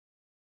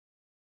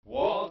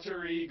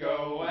Walter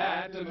Ego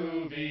at the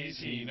movies,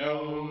 he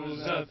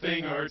knows a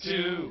thing or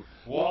two.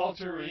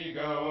 Walter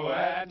Ego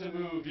at the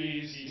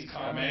movies, he's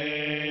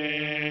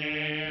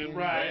coming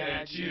right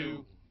at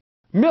you.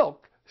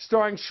 Milk,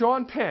 starring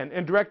Sean Penn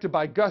and directed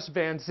by Gus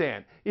Van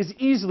Sant, is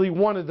easily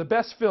one of the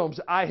best films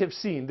I have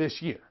seen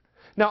this year.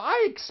 Now,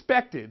 I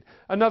expected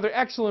another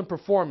excellent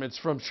performance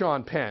from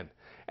Sean Penn,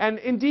 and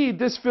indeed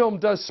this film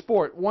does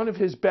sport one of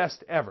his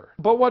best ever.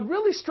 But what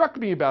really struck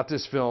me about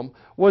this film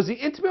was the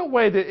intimate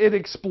way that it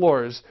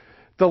explores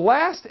the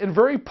last and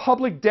very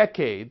public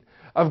decade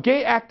of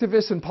gay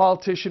activist and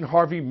politician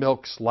Harvey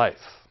Milk's life.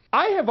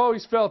 I have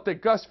always felt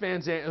that Gus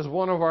Van Sant is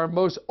one of our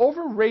most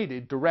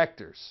overrated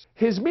directors.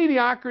 His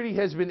mediocrity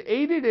has been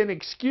aided and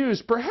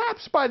excused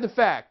perhaps by the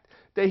fact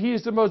that he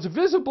is the most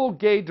visible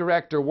gay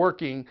director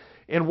working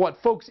in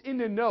what folks in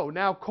the know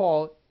now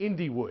call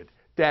Indiewood.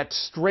 That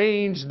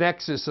strange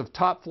nexus of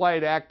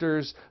top-flight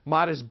actors,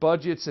 modest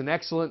budgets, and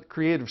excellent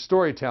creative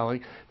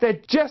storytelling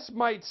that just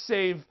might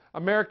save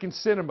American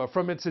cinema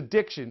from its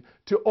addiction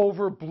to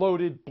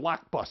over-bloated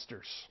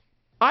blockbusters.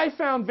 I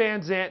found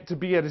Van Sant to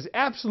be at his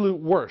absolute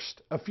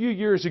worst a few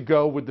years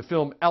ago with the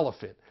film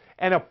Elephant,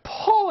 an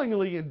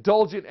appallingly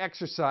indulgent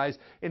exercise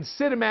in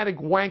cinematic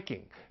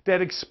wanking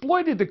that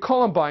exploited the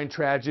Columbine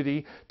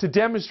tragedy to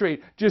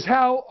demonstrate just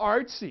how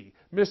artsy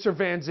Mr.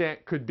 Van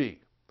Sant could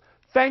be.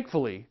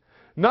 Thankfully,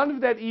 none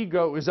of that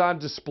ego is on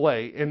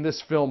display in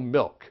this film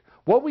Milk.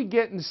 What we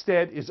get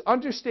instead is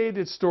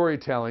understated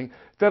storytelling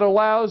that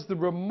allows the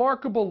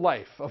remarkable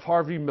life of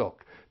Harvey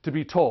Milk to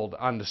be told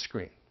on the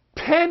screen.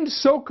 Penn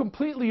so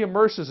completely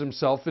immerses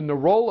himself in the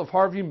role of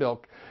Harvey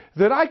Milk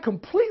that I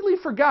completely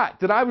forgot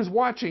that I was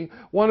watching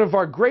one of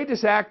our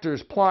greatest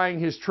actors plying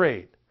his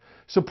trade.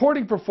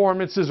 Supporting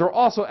performances are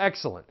also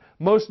excellent,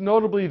 most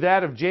notably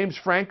that of James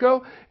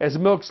Franco as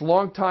Milk's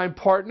longtime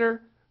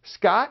partner,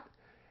 Scott,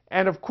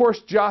 and of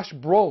course Josh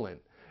Brolin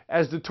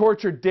as the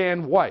tortured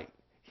Dan White,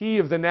 he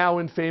of the now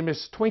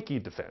infamous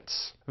Twinkie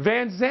defense.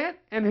 Van Sant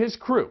and his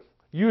crew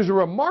use a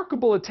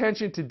remarkable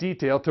attention to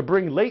detail to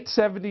bring late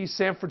 70s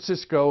San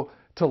Francisco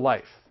to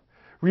life.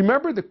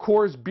 Remember the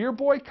Coors beer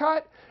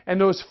boycott and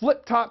those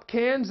flip-top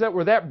cans that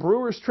were that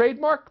brewer's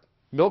trademark?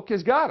 Milk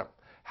has got them.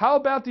 How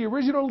about the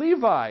original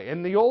Levi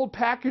and the old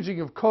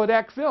packaging of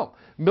Kodak film?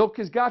 Milk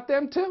has got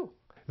them too.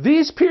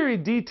 These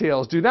period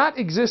details do not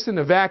exist in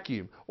a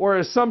vacuum or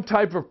as some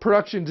type of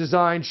production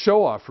design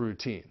show-off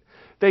routine.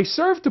 They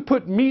serve to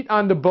put meat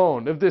on the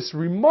bone of this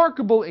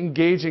remarkable,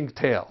 engaging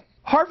tale.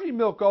 Harvey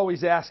Milk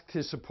always asked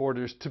his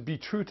supporters to be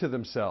true to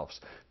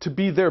themselves, to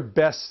be their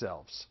best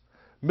selves.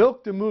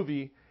 Milk the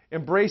movie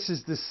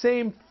embraces the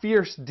same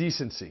fierce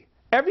decency.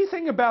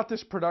 Everything about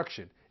this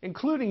production,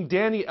 including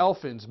Danny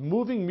Elfman's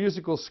moving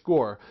musical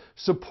score,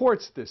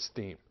 supports this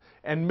theme,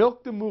 and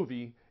Milk the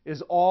movie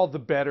is all the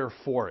better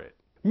for it.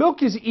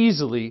 Milk is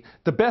easily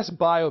the best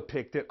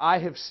biopic that I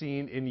have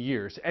seen in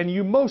years, and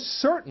you most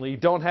certainly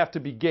don't have to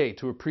be gay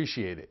to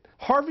appreciate it.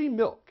 Harvey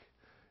Milk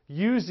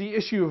used the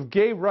issue of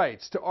gay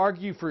rights to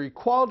argue for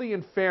equality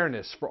and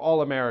fairness for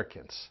all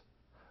Americans.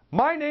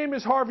 "My name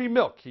is Harvey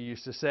Milk," he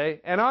used to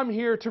say, "and I'm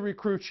here to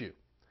recruit you.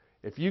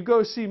 If you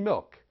go see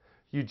Milk,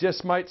 you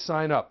just might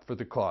sign up for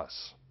the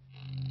cause."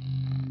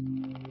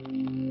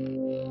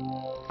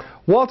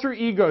 Walter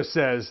Ego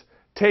says,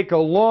 "Take a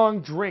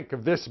long drink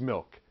of this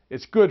milk.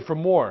 It's good for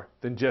more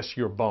than just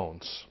your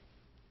bones."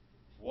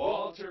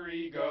 Walter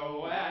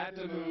Ego at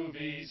the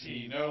movies,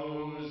 he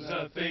knows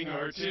a thing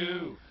or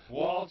two.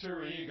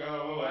 Walter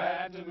Ego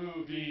at the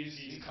movies,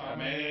 he's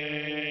coming